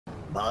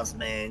Boss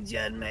man,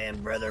 Jet man,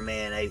 brother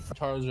man, hey.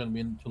 Charles is gonna be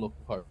into local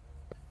car.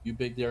 You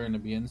big there gonna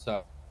be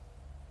inside.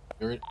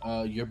 You're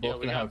Yeah, both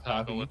we gonna got have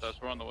half Taco with each.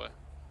 us. We're on the way.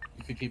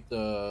 You could keep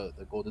the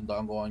golden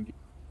dongle on.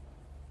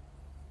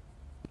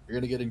 You're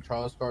gonna get in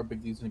Charles' car.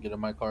 Big D's gonna get in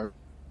my car.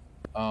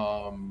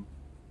 Um,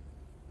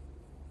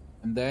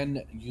 and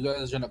then you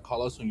guys are gonna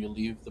call us when you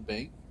leave the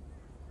bank,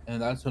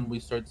 and that's when we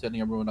start setting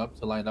everyone up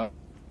to line up.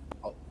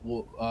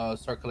 We'll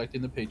start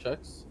collecting the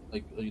paychecks,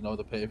 like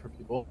the pay for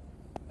people,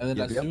 and then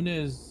Yep, as yep.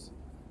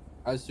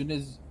 soon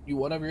as you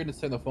whenever you're gonna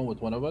stay on the phone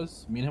with one of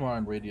us, me and him are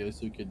on radio,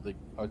 so we could like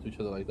talk to each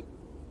other like that.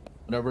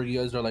 Whenever you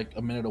guys are like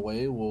a minute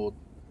away, we'll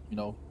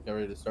get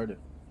ready to start it.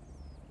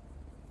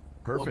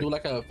 Perfect. We'll do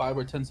like a 5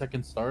 or 10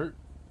 second start,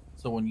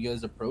 so when you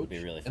guys approach,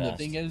 Be really and fast. the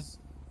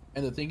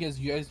thing is,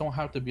 you guys don't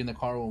have to be in the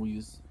car when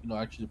we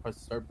actually press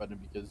the start button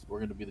because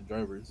we're gonna be the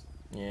drivers.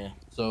 Yeah.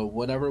 So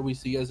whenever we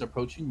see you guys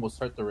approaching, we'll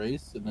start the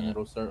race, and then Yeah.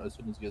 it'll start as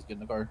soon as you guys get in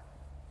the car.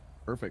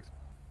 Perfect.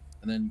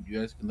 And then you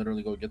guys can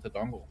literally go get the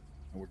dongle,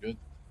 and we're good.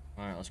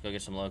 All right, let's go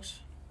get some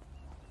lugs.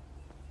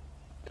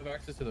 You have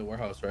access to the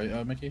warehouse,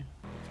 right, Mickey?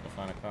 Let's go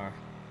find a car.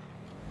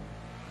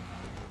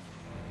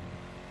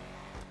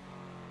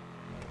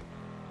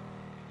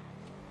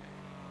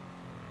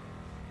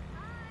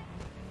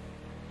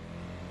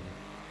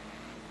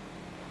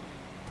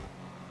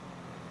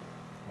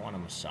 I want a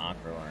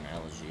Masacre or an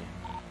LG.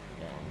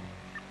 Yeah.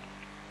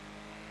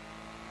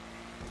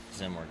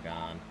 Then we're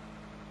gone.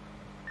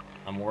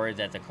 I'm worried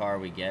that the car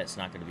we get is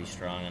not going to be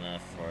strong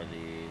enough for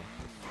the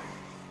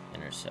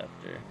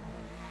Interceptor.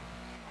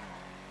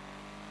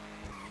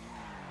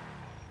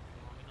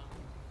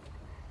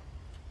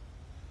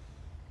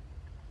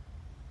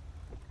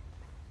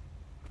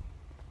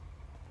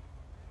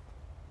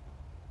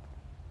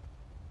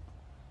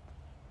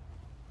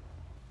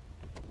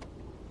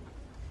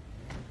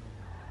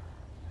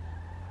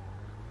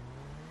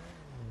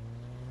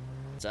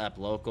 What's up?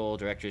 Local,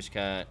 director's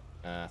cut,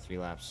 3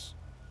 laps.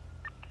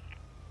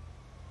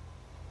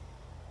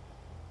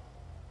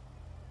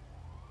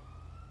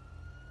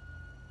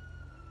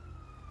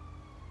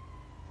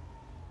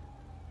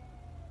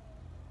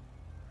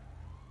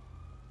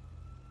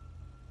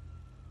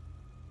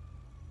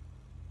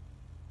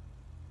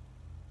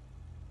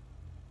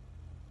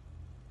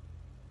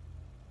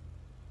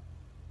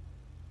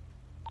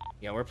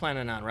 Yeah, we're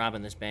planning on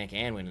robbing this bank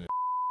and winning the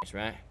race,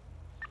 right?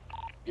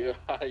 Yeah,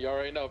 you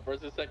already know.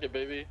 First and second,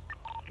 baby.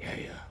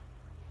 Yeah.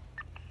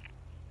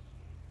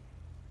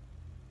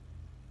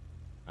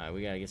 Alright,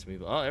 we gotta get some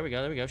people. Oh, there we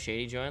go.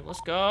 Shady joined.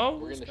 Let's go.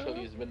 We're gonna show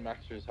these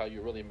min-maxers how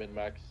you really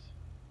min-max.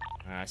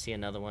 Alright, I see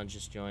another one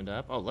just joined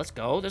up. Oh, let's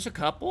go. There's a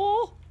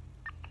couple.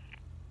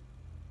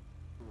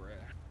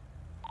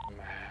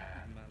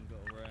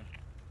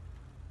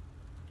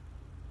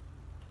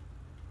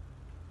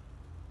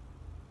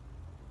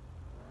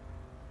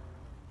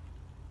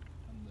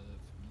 And the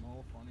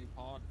more funny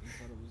part is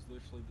that it was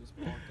literally just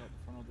parked up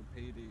in front of the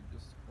PD,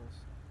 just across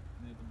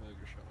near the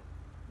burger shop.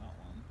 That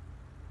one.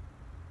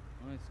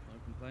 Nice,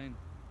 can't complain.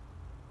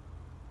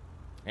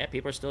 Yeah,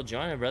 people are still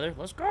joining, brother.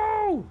 Let's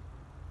go.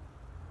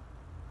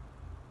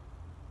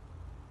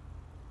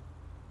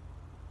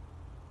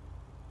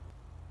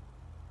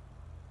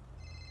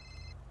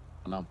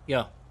 No.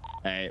 Yo.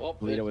 Hey, Oh,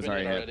 Polito was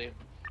already hit.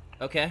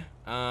 Okay.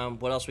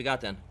 What else we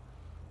got then?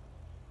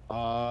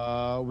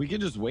 We can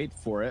just wait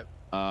for it.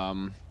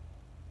 Damn.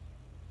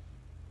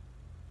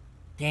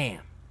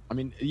 I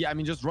mean, yeah,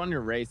 just run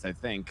your race, I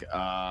think.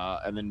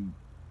 And then,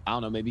 I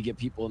don't know, maybe get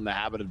people in the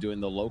habit of doing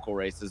the local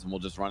races, and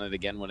we'll just run it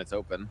again when it's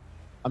open.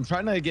 I'm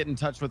trying to get in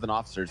touch with an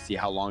officer to see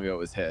how long ago it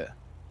was hit.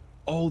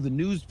 Oh, the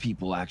news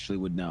people actually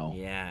would know.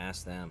 Yeah,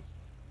 ask them.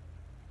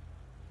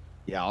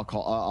 Yeah, I'll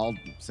call. I'll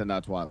send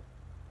out to what.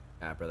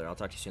 Alright, brother. I'll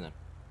talk to you soon then.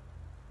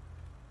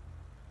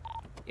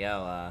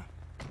 Yo,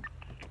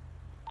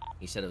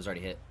 he said it was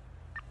already hit.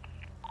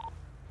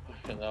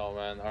 No,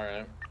 man. All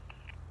right.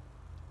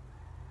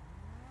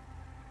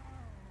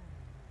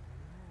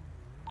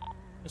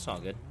 It's all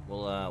good.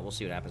 We'll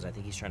see what happens. I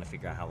think he's trying to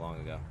figure out how long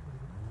ago.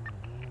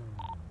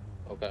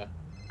 Okay.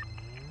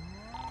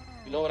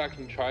 You know what I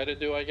can try to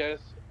do, I guess?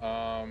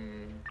 I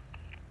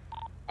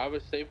have a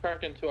safe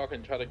cracking too. I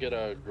can try to get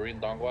a green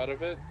dongle out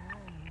of it.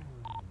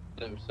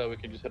 So we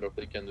can just hit a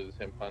fleek and do the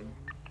same plan.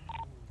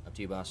 Up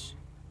to you, boss.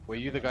 Were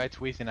you the guy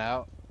tweeting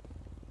out?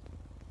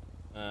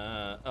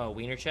 Oh,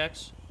 wiener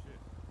checks?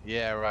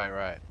 Yeah,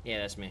 right. Yeah,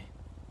 that's me.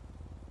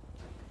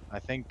 I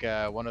think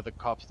one of the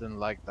cops didn't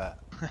like that.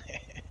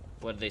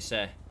 What did they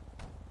say?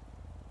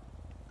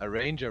 A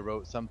ranger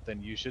wrote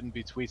something, you shouldn't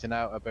be tweeting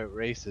out about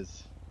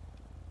races.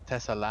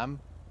 Tessa Lamb?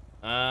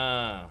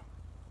 Ah.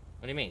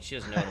 What do you mean? She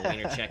doesn't know what a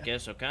wiener check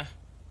is, okay?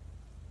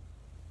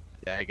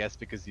 Yeah, I guess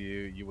because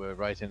you were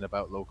writing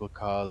about local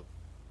cars.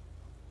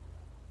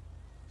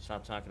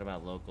 Stop talking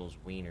about locals'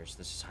 wieners.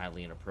 This is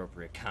highly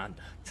inappropriate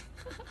conduct.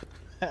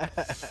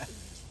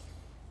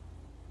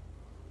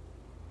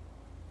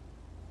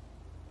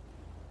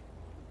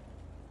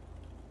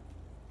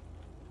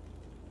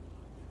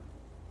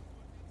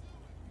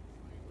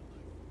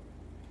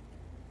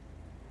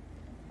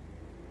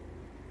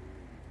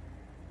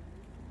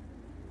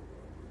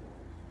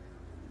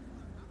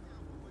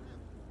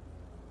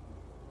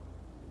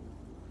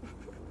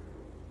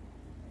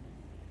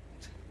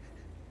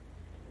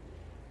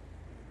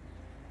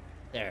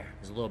 There,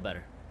 it's a little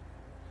better.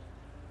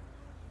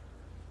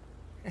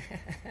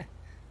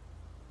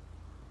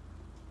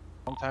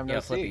 Long time no Yeah,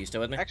 see. Flippy, you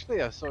still with me?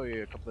 Actually, I saw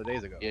you a couple of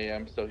days ago. Yeah,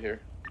 I'm still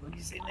here. When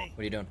you see me. What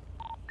are you doing?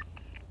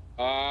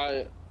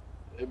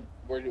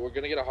 We're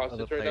gonna get a hostage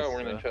Other right now. place,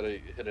 We're gonna try to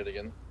hit it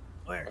again.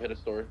 Where? Or hit a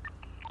store.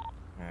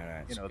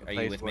 Alright, You know, the are you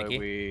place with where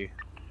Mickey?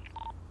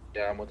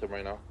 Yeah, I'm with him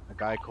right now. A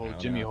guy called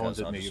Alright, Jimmy well,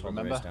 haunted I'll me, just you hold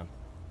the remember? race down.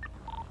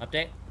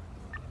 Update?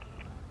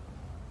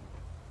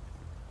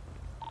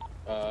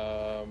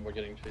 We're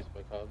getting chased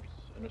by cops.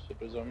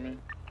 Interceptors on me.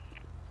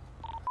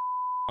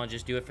 I'll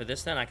just do it for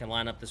this then. I can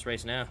line up this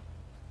race now.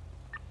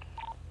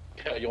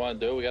 Yeah, you wanna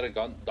do it? We got a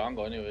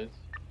dongle anyways.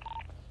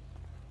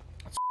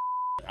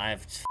 I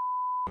have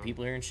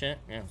people here and shit.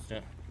 Yeah, let's do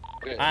it.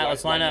 Okay, Alright,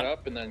 let's line it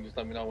up. and then just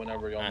let me know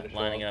whenever you want me to show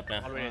Lining it up. up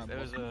now. Alright, There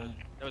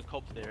was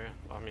cops there.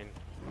 I mean,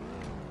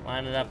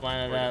 Line it up,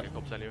 line it up.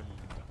 cops anyway.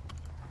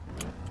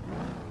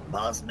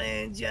 Boss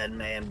man, Judd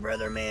man,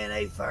 brother man,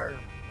 A-Fur.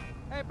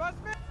 Hey, boss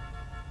man.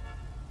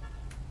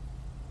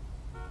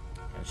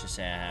 Let's just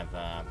say I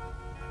have,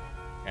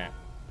 okay.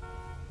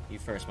 You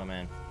first, my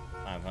man.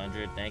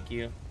 500, thank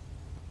you.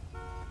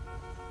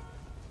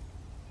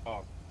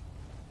 Oh.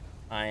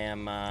 I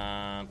am,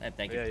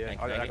 thank you. Yeah,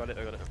 Thank I you, got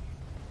it.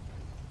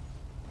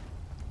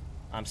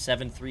 I'm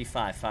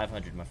 735,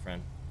 500, my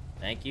friend.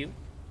 Thank you.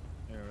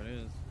 There it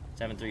is.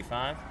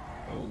 735.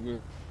 Oh,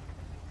 good.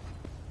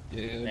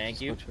 Yeah. Thank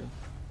just you. got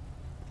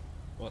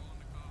What?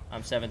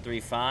 I'm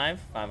 735,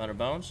 500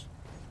 bones.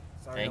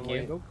 Sorry, Thank I'm you.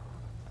 illegal.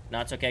 No,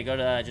 it's okay. Go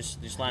to,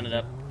 just line it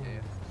up. Yeah.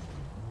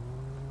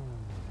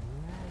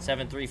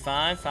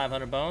 735,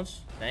 500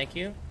 bones. Thank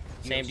you.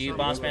 Same to you,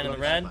 boss man in the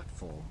red.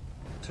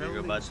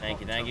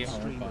 Thank you, thank you.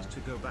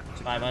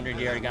 500,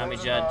 you already got me,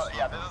 Judge.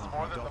 Yeah, this is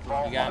more than the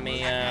ball. You got me,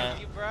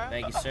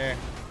 thank you, sir.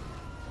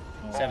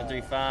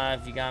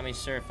 735, you got me,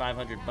 sir.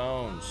 500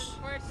 bones.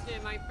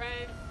 Fortunate, my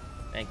friend.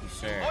 Thank you,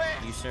 sir.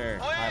 You, sir.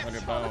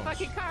 500 bones.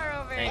 Fucking car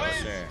over. Thank you,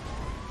 sir.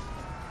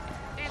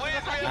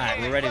 Alright,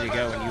 Alright, we're ready to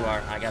go when you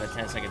are. I got a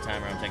 10-second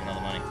timer. I'm taking all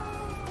the money.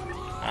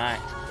 Alright.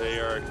 They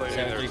are claiming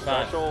their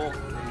 735. special.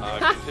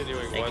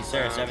 Continuing Thank you,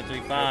 sir.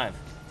 735.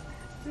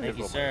 Thank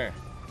you, sir.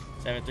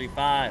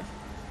 735.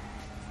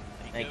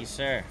 Thank you,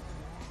 sir.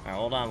 Alright,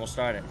 hold on. We'll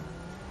start it.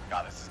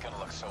 God, this is gonna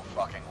look so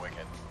fucking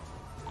wicked.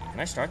 Can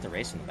I start the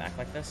race in the back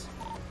like this?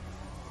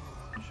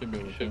 You should be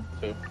able to.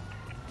 Too.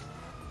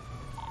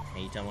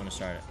 And you tell me when to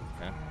start it,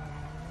 okay?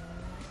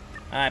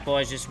 Alright,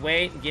 boys, just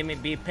wait.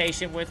 Be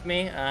patient with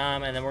me,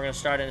 and then we're gonna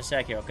start in a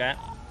sec here, okay?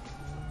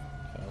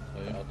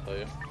 I'll tell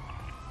you.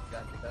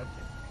 Gotcha.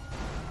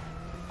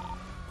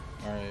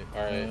 Alright,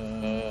 started.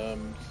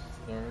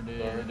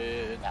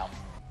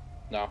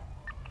 Now.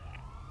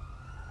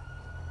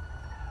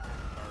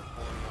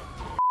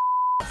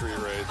 Free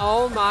race.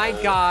 Oh my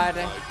god.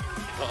 My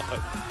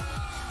God.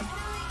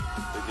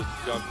 They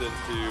just jumped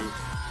into.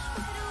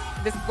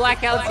 This black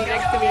LG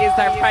next to me is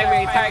our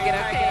primary target,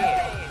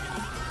 okay?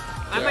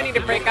 I might need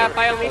to break up.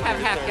 I only have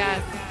half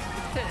gas.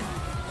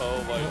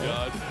 Oh my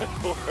God.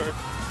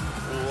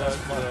 What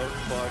the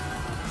fuck?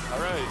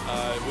 Alright,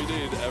 we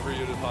need every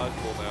unit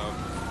possible now.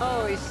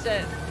 Holy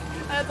shit.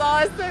 That's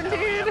awesome,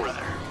 dude.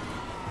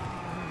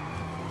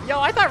 Yo,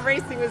 I thought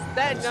racing was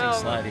dead. This No,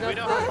 thing's sliding. no, We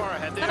know how far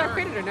ahead is they that are.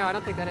 upgraded or no? I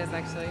don't think that is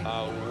actually.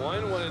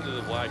 One went into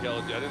the black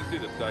LG. I didn't see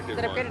the second Is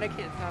that one. upgraded? I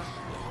can't tell.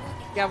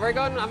 Yeah, we're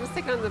going. I'm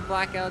sticking on the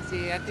black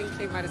LG. I think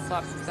they might have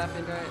swapped some stuff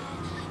into it.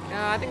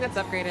 I think that's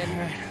upgraded.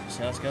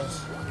 See how this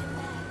goes?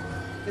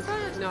 Is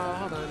that? No,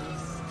 hold on.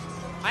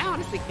 I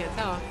honestly can't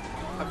tell.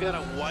 I've got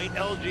a white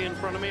LG in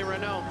front of me right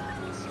now.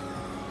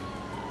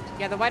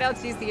 Yeah, the white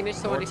LG is the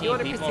initial one. If you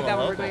want to 14 proceed people that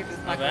one, we're local. going to this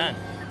Not black bad.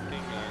 one.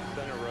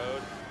 Center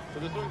Road. So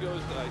this one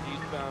goes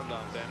eastbound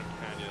on Bantam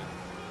Canyon.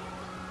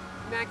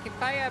 Mac,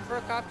 if I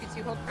broke off, could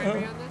you hold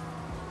primary on this?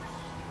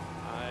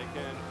 I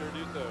can sure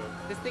do so.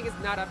 This thing is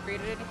not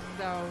upgraded,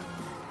 so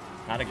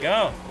How'd it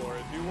go? Or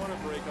if you want to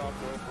break off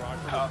North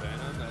Rockford and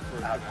Bantam, that's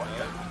where it's going to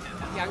head.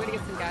 yeah, I'm gonna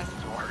get some gas.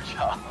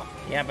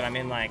 Yeah, but I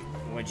mean, like,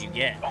 what'd you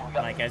get?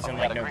 Like, as in,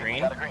 We like, got a no green?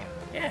 We got a green.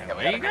 Yeah, Yeah,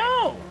 we there got you a green.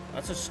 go.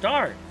 That's a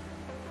start.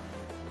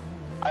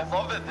 I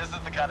love that this is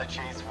the kind of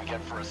chase we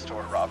get for a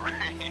store robbery.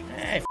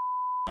 Hey,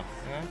 you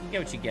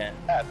get what you get.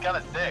 Yeah, it's kind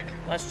of sick.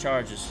 Less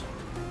charges.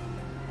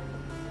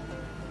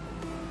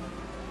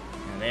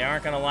 And they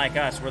aren't gonna like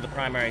us. We're the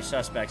primary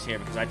suspects here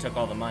because I took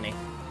all the money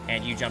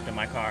and you jumped in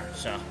my car.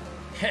 So,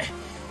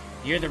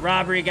 you're the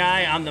robbery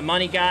guy. I'm the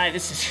money guy.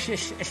 This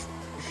is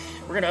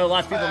we're gonna owe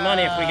lots of people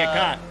money if we get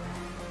caught.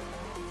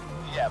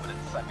 Yeah, but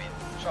it's, I mean,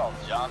 Charles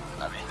Johnson.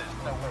 I mean,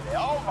 there's no way they.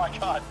 Oh my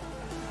God.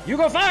 You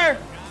go fire!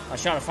 I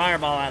shot a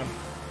fireball at him.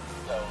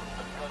 So the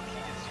real key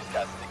is you just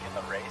gotta stick in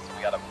the race.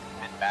 We gotta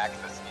min-max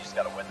this, and you just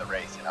gotta win the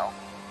race, you know?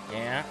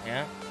 Yeah.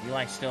 You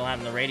like still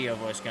having the radio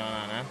voice going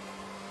on, huh?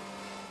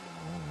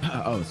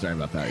 Oh, sorry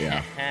about that.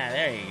 Yeah.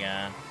 There you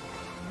go.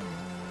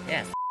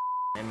 Yeah,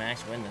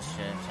 Max, win this shit.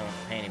 So I don't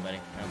have to pay anybody.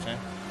 You know what I'm saying?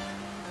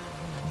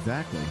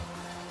 Exactly.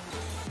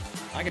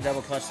 I could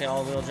double clutch the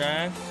all-wheel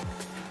drive.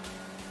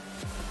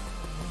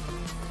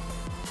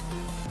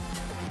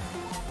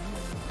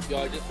 Yo,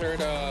 I just heard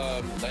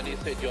Lenny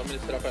say, do you want me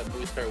to set up at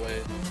Louis Star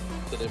Way?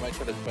 So they might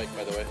try to spike,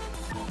 by the way.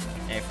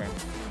 A-firm.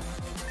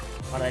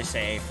 Why did I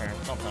say A-firm?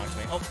 Don't talk to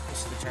me. Oh,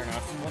 this is the turn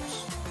off.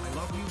 Whoops. I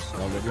love you so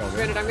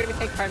Granted, I'm gonna be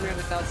taking primary on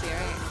this LC,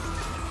 right?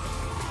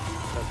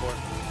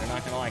 They're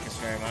not gonna like us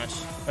very much.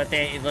 But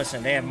they,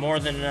 listen, they have more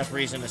than enough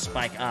reason to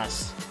spike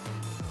us.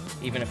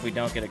 Even if we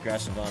don't get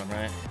aggressive on them,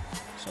 right?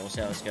 So we'll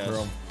see how this goes. You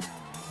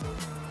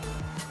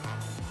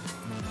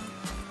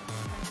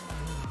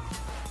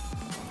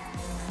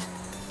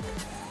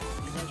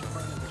guys are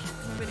running the ship.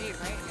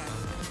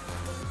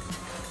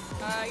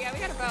 Right? Yeah, we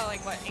got about,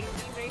 like, what, 18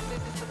 races?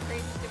 It's some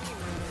crazy to be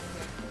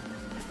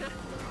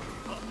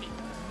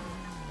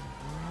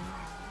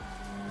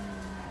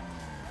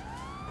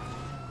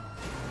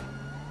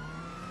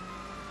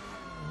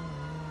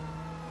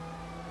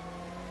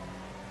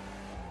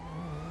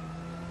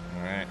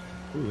Alright.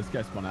 Ooh, this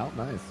guy spun out.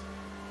 Nice.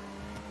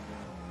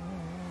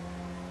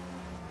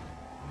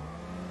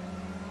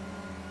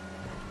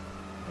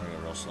 We're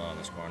going real slow on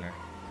this corner.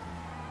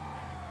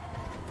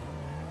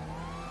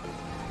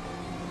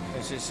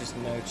 There's just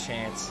no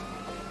chance.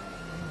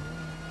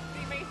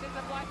 3 races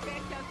of Los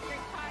Santos Spring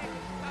Time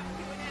has come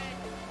to an end.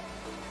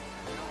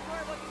 No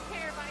more will you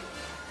care by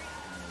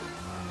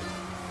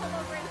pull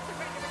over and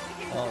surrender with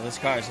the Oh, this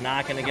car is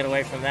not going to get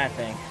away from that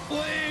thing.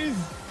 Please!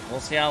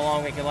 We'll see how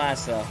long we can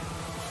last, though.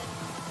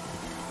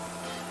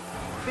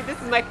 Dude, this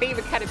is my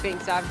favorite kind of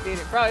bank job, dude.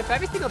 Bro, if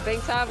every single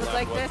bank job was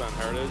like this,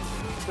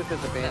 this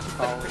is a bank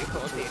call. Pretty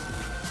cool, dude.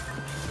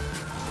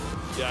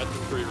 Yeah, it's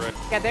pretty right.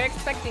 Yeah, they're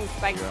expecting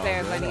spikes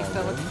there, Lenny,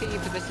 so let's get you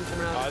positioned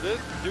somewhere else. This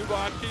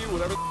Dubaki,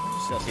 whatever.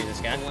 Still see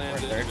this guy? We're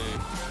third.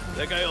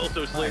 That guy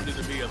also slammed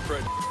into me, I'm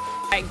threatened.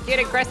 Alright, get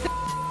aggressive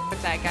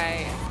with that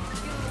guy.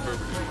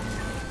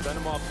 Send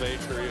him off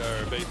Bakery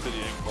or Bay City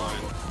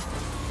Incline.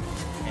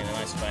 Hey, they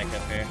might spike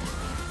up here.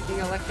 You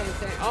know, left hand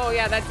turn. Oh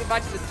yeah, that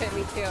Dubaki just hit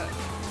me too.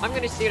 I'm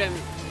gonna shoot him.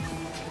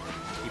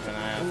 Keep an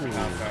eye out for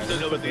how far. There's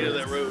nobody at the end of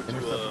that road to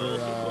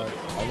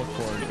I'll look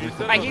for it.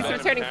 Alright, he's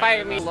returning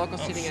fire to me. Local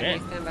Oh, shooting shit. at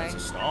me, stand by. That's a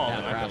stall. Yeah,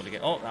 We might be able to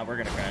get. Oh, now we're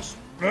gonna crash.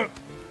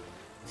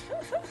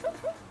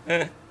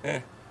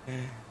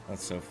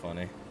 That's so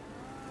funny.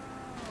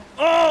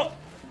 Oh!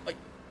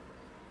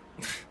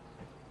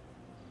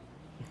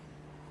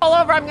 All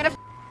over, I'm gonna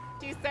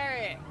you,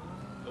 sir.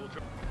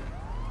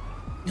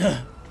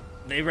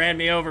 They ran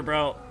me over,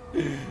 bro.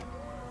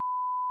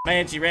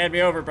 Banshee ran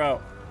me over,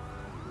 bro.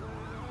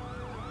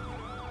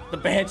 The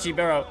Banshee,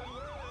 bro.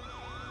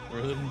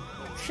 Really?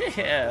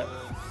 Yeah.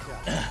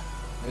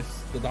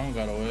 The dom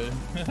got away.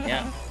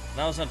 Yeah,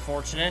 that was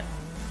unfortunate.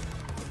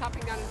 He's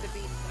hopping down into the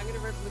beach. I'm gonna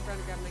rip loop around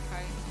and grab my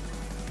car.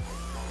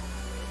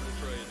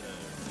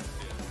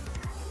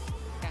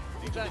 Yeah,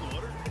 he's on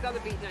the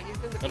beach now. He's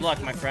in the beach. Good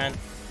luck, my friend.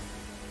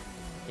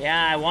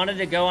 Yeah, I wanted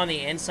to go on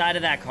the inside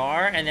of that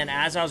car, and then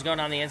as I was going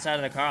on the inside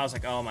of the car, I was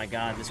like, oh my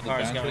god, this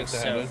car is going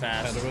so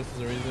fast. Ahead of us is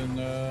the reason,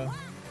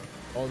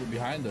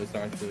 behind us,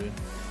 actually.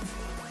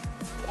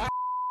 That's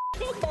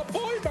my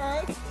boy,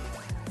 man!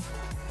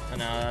 Oh,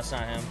 no, that's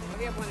not him.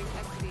 We have one in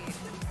custody.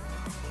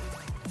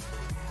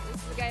 This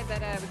is the guy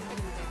that was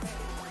putting me there.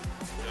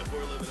 Yeah,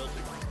 411 LT.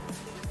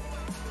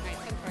 Alright,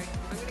 10-4.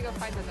 I'm gonna go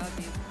find those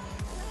LTs.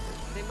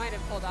 They might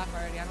have pulled off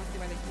already. I don't see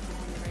why they keep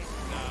this in the race.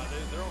 Nah,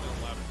 they're only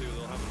on lap 2.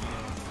 They'll have a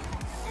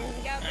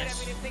Yeah, but I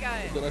mean, if they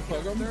got Did I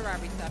plug them? their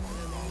robbery stuff,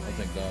 then I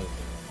think that.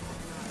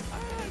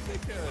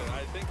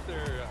 I think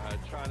they're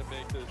trying to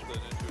make this an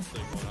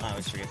interesting one. I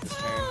always forget this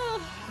turn.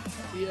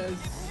 He has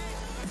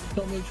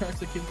so many tracks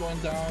that keep going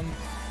down.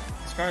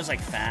 This car is like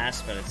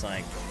fast, but it's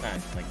like not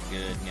like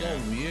good, you So know.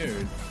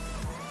 weird.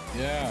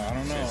 Yeah, I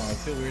don't know. I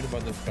feel weird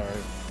about this car.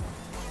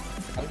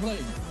 I feel like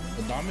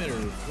the Dominator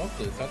smoked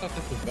this. I thought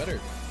this was better.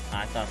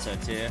 I thought so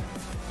too.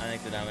 I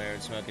think the Dominator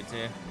would smoke it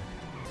too.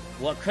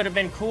 What could have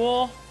been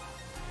cool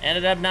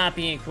ended up not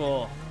being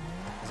cool.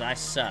 Because I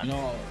suck. You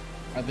know,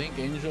 I think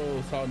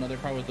Angel saw another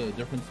car with a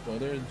different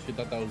spoiler and she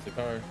thought that was the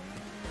car.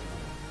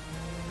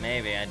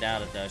 Maybe, I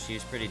doubt it though. She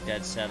was pretty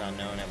dead set on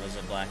knowing it was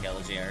a black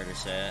LG. I heard her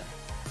say it.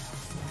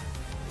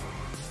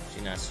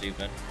 She's not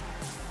stupid.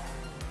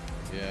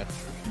 Yeah,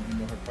 you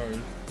know her cars.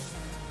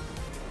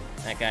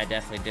 That guy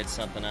definitely did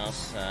something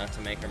else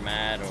to make her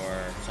mad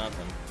or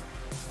something.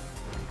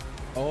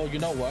 Oh, you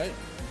know what?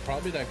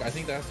 Probably that. I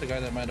think that's the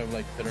guy that might have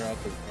like hit her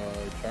out the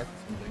track or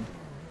something.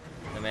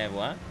 They may have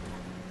what?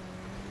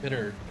 Hit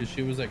her because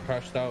she was like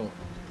crashed out.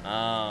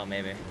 Oh,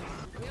 maybe.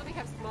 we only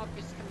have small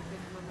fish coming through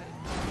at the moment.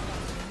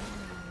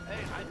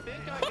 Hey, I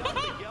think I got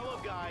the yellow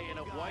guy in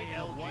a white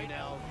LG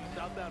now,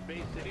 southbound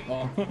Bay City.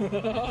 Oh,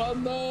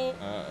 no.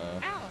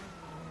 Uh-oh. Ow!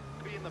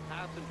 Be in the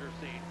passenger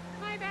seat.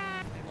 My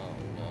bad. Oh,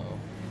 no.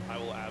 I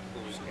will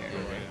absolutely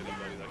destroy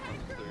anybody that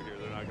comes through here.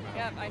 They're not gonna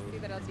have Yep, I see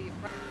that LT. Do you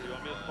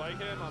want me to spike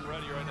him? I'm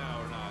ready right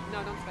now or not?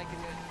 No, don't spike him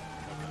yet.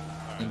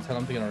 And tell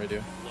him to get on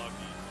radio.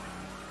 Lucky.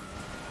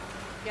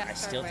 Yeah, I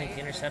still think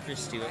the Interceptor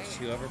is too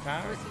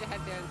overpowered. We're to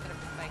head there instead of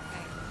the spike.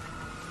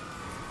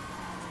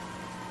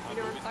 You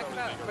know what I'm talking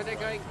about? Where they're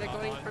going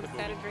from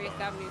San Andreas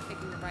Avenue,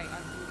 taking the right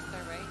onto the Star,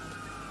 right?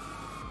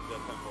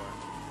 Yeah,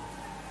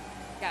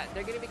 10-4. Yeah,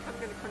 they're gonna be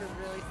coming in the corner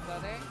really slow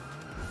there.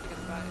 It's a good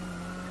spot.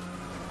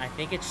 I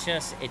think it's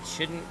just, it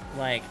shouldn't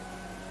like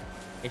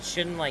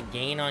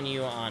gain on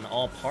you on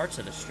all parts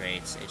of the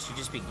straights. It should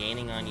just be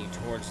gaining on you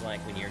towards like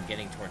when you're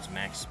getting towards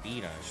max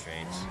speed on the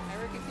straights.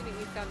 We're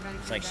continuing eastbound running.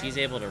 It's like she's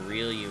able to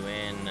reel you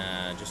in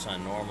just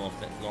on normal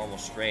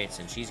straights,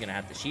 and she's gonna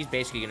have to. She's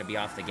basically gonna be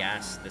off the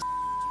gas this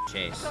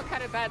chase. I feel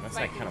kind of bad. That's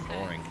like kind of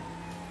boring.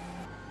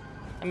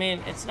 I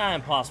mean, it's not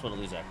impossible to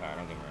lose that car.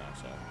 Don't get me wrong.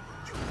 So,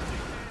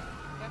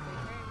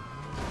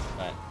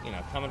 but you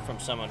know, coming from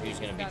someone who's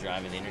gonna be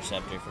driving the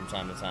Interceptor from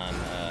time to time,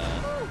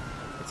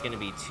 it's gonna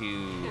be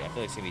too. I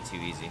feel like it's gonna be too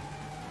easy.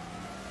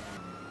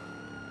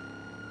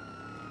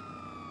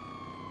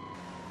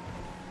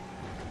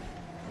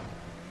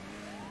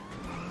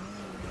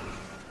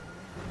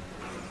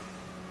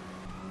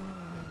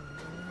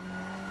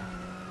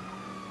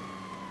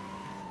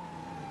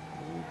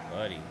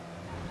 Buddy.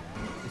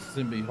 This is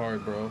gonna be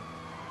hard, bro.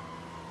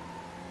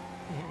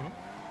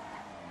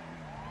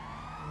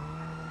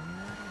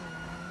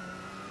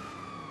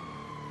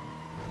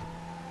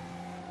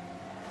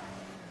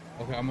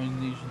 Okay, I'm gonna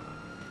need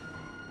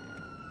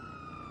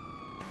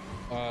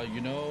you.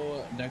 You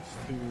know, next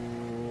to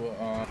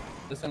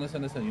listen.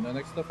 You know,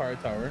 next to the fire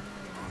tower.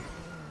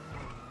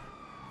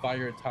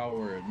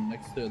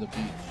 Next to the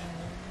beach.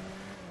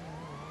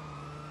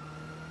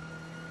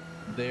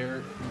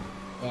 There,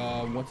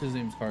 what's his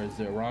name's car is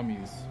there?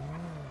 Rami's.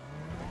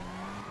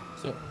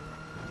 So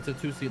it's a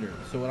 2-seater.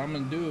 So what I'm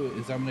gonna do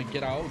is I'm gonna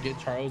get out, get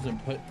Charles,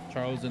 and put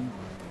Charles in.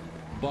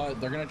 But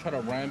they're gonna try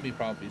to ram me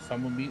probably. So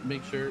I'm gonna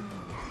make sure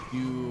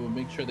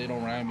they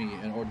don't ram me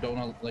and or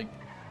don't like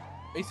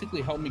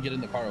basically help me get in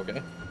the car,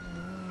 okay?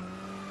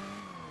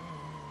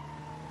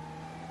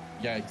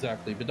 Yeah,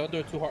 exactly. But don't do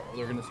it too hard.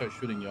 They're gonna start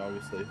shooting you,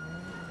 obviously.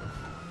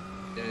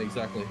 Yeah,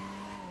 exactly.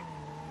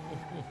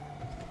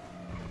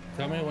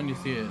 Tell me when you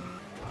see it.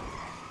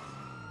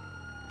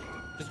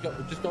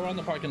 Just go around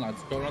the parking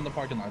lots. Go around the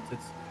parking lots.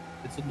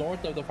 It's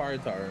north of the fire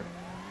tower.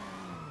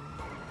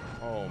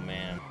 Oh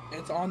man.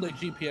 It's on the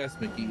GPS,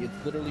 Mickey. It's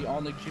literally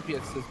on the GPS.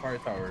 It says fire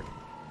tower.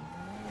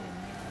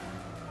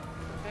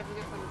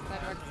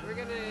 We're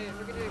gonna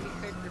be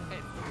cleared for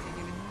pit.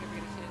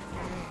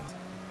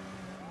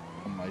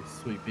 Oh my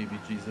sweet baby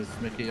Jesus,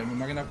 Mickey. I'm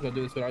not gonna have to go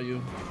do this without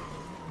you.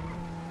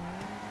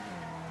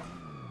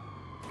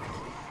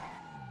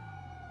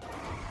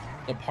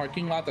 The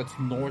parking lot that's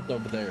north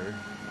of there.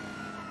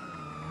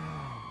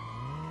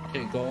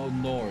 Okay, go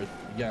north.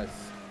 Yes.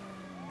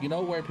 You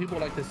know where people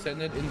like to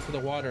send it into the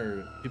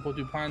water? People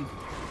do plans.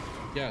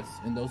 Yes,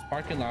 in those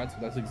parking lots,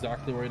 that's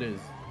exactly where it is.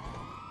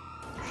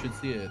 You should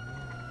see it.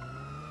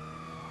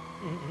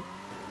 You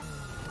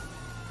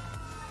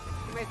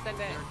may send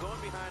it. They're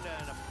going behind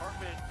an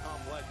apartment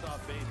complex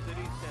off Bay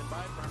City. Stand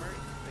by, primary.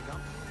 They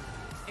come.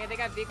 Yeah, they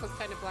got vehicles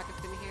trying to block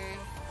us in here.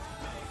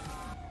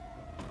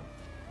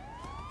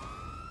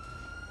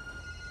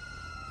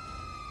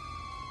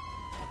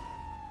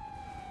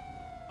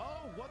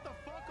 Oh, what the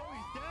fuck? Oh,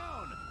 he's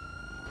down.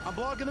 I'm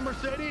blocking the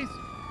Mercedes.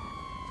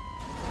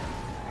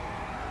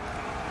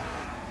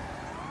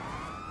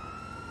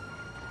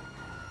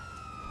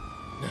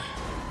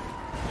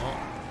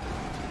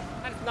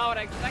 That's not what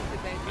I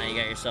expected, baby. Now you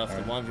got yourself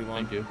the 1v1.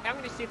 Thank you. I'm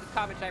gonna shoot this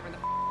common driver in the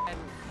head.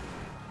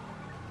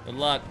 Good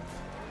luck.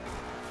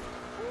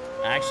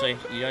 Actually,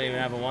 you don't even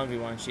have a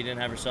 1v1. She didn't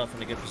have herself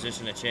in a good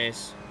position to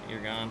chase.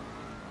 You're gone.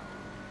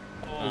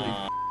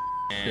 Oh,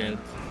 man.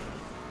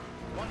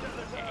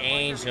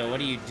 Angel, what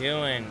are you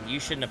doing? You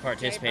shouldn't have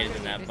participated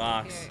in that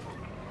box.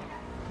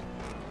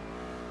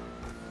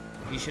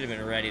 You should have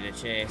been ready to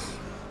chase.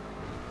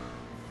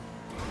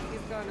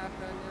 He's going off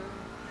right now.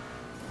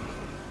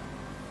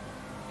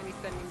 And he's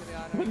sending to the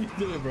auto. What are you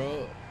doing,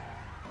 bro?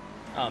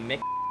 Oh,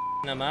 Mick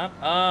them up?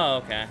 Oh,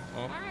 okay.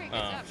 Well, Alright, good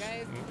job,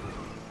 guys.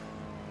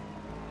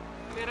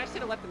 Man, I should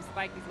have let them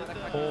spike these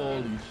motherfuckers.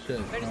 Holy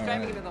shit. They're just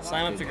driving into the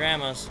Slam up to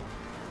grandma's.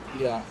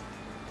 Yeah.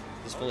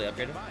 Is fully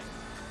upgraded?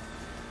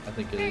 I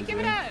think it Hey, is. give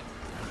it Yeah. up!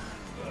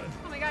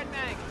 Oh my god,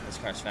 Meg. This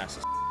car's fast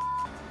as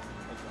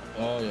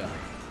Oh, yeah.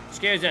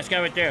 Excuse us,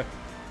 coming through.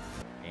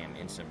 Damn,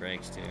 instant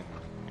brakes, too.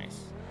 Nice.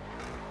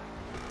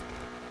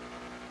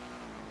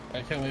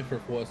 I can't wait for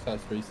full S-Class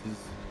races.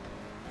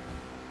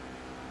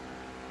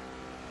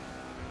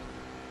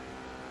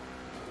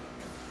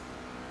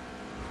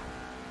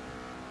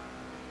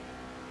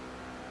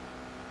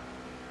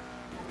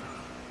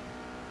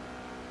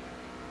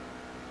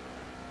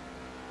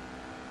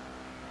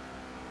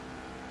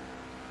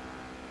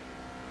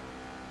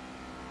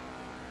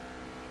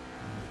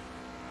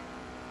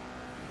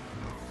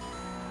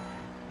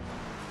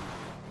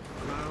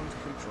 Ground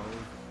control,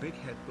 big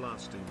head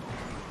blasting.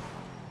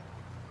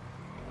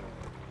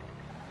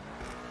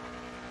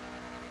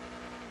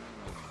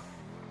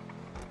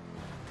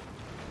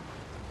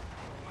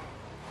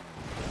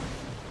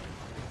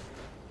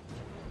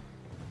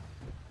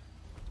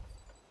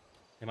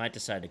 They might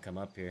decide to come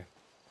up here.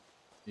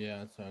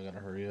 Yeah, so I gotta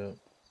hurry up.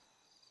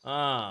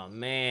 Oh,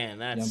 man,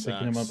 that Yeah, I'm sucks.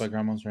 picking him up at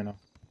grandma's right now.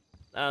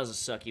 That was a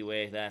sucky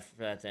way for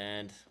that to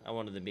end. I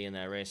wanted to be in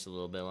that race a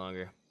little bit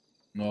longer.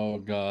 Oh,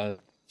 God.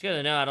 It's good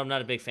to know I'm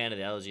not a big fan of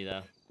the LG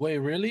though. Wait,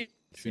 really?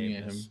 Shooting Save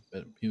at him, this.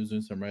 but he was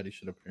doing some righty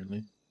shit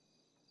apparently.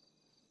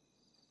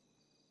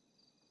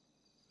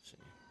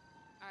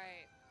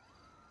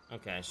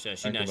 Okay, so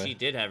she Thank you, she bud.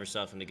 did have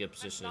herself in a good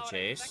position to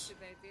chase.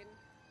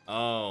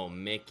 Oh, Now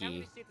Mickey.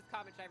 we shoot this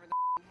common driver in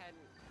the head.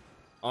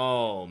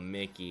 Oh,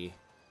 Mickey.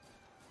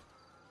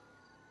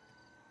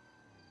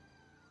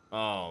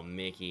 Oh,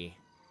 Mickey.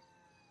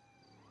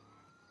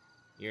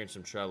 You're in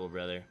some trouble,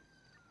 brother.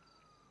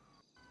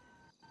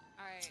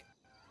 Alright.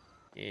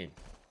 Dude.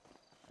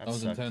 That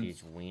was sucked, intense.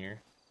 huge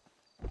wiener.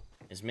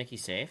 Is Mickey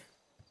safe?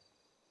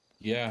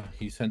 Yeah,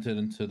 he sent it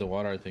into the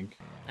water, I think.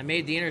 I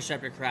made the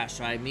Interceptor crash,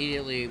 so I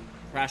immediately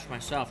crashed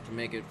myself to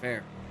make it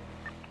fair.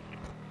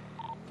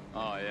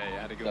 Oh yeah, you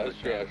had to go. That's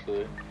true,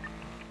 actually.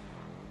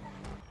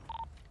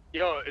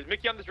 Yo, is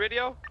Mickey on this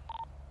radio?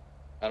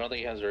 I don't think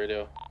he has a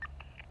radio.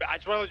 I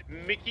just want to.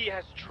 Mickey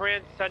has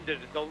transcended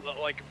the,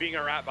 like being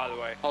a rat. By the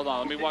way. Hold on,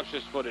 let me watch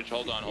this footage.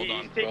 Hold on.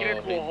 He's taking it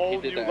to Bro, a whole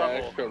he did new the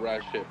level. extra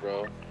rat shit,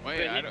 bro.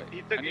 Wait, I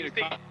need a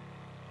cop.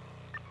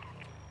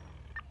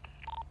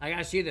 I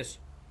gotta see this.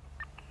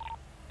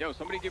 Yo,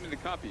 somebody give me the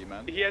copy,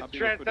 man. He has Copy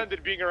the footage.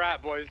 transcended being a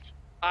rat, boys.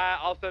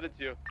 I'll send it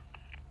to you.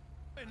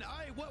 And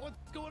what's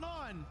going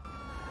on?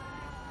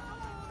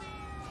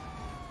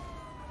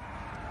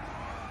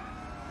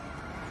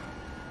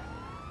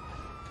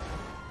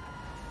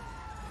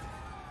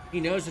 He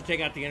knows to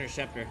take out the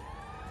Interceptor.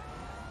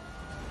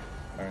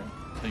 Alright,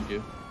 thank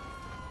you.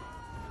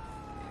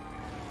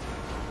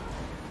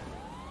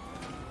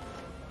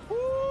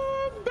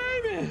 Woo,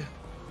 baby!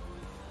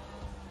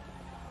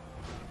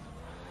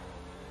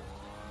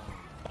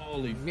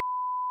 Holy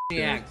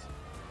Maniac.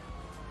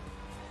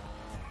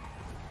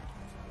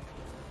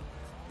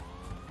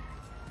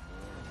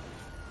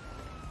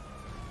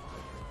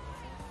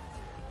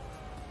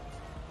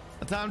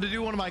 Time to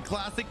do one of my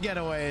classic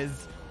getaways.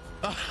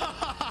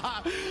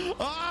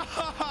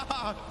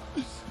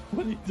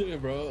 What are you doing,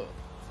 bro?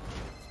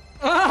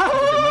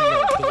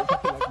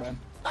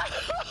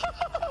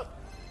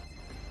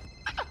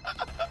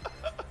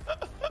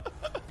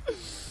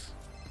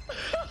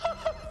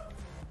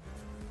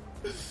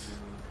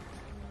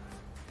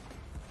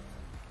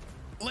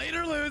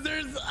 Later,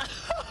 losers.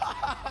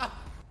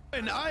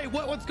 And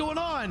what's going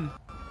on?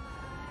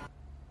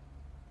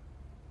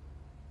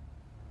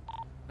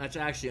 That's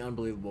actually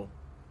unbelievable.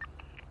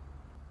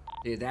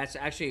 Dude, that's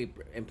actually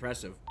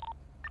impressive.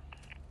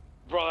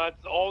 Bro,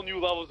 that's all new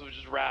levels of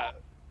just rat.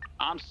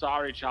 I'm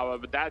sorry, Chava,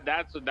 but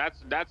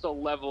that's a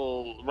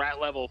level rat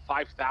level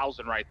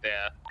 5,000 right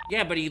there.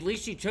 Yeah, but at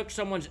least he took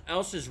someone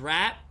else's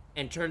rat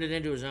and turned it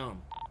into his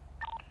own.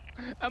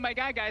 Oh my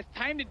god, guys,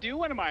 time to do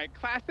one of my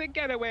classic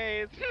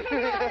getaways.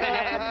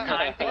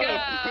 Time to go.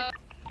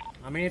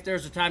 I mean, if there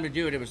was a time to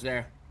do it, it was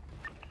there.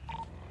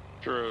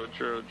 True.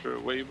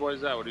 Where you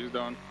boys at? What are you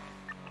doing?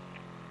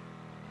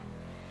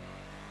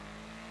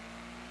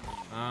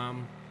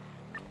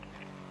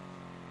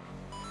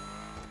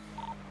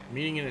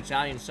 Meeting an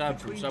Italian sub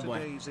from Between Subway.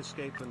 today's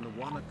escape and the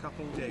one a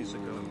couple days ago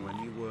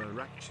when you were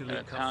actually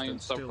An cuffed Italian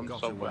and sub still from got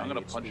Subway. away, I'm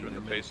gonna it's punch you in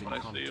been the face when I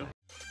amazing see you.